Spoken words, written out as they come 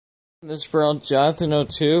This is Brown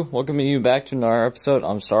Jonathan02. Welcome you back to another episode.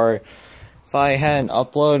 I'm sorry if I hadn't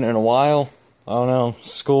uploaded in a while. I don't know,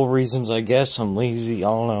 school reasons, I guess. I'm lazy, I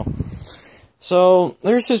don't know. So,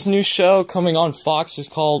 there's this new show coming on Fox. It's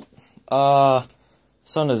called,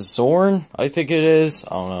 Son of Zorn, I think it is.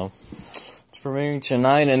 I don't know. It's premiering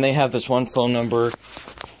tonight, and they have this one phone number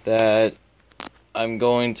that I'm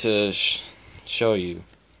going to show you.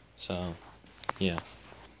 So, yeah.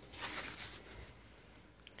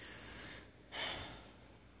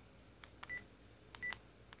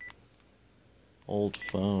 Old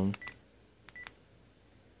phone.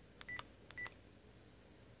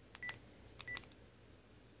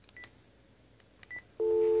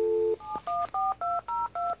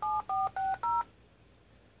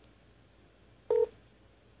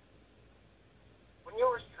 When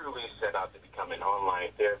yours truly set out to become an online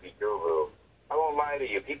therapy guru, I won't lie to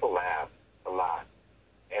you, people laugh a lot.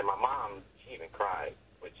 And my mom, she even cried,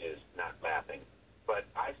 which is not laughing. But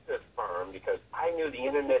I stood firm because I knew the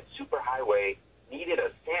internet superhighway needed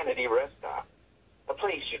a sanity rest stop, a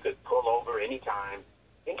place you could pull over anytime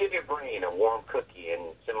and give your brain a warm cookie and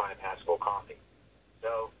semi-passable coffee.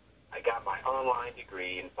 So I got my online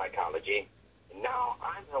degree in psychology, and now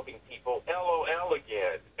I'm helping people LOL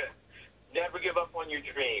again. Never give up on your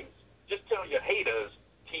dreams. Just tell your haters,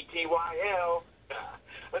 TTYL.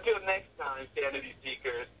 Until next time, sanity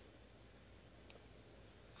seekers.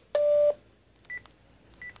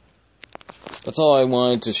 That's all I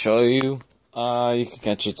wanted to show you. You can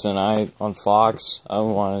catch it tonight on Fox. I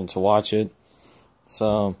wanted to watch it.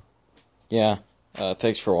 So, yeah.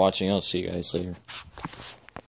 Thanks for watching. I'll see you guys later.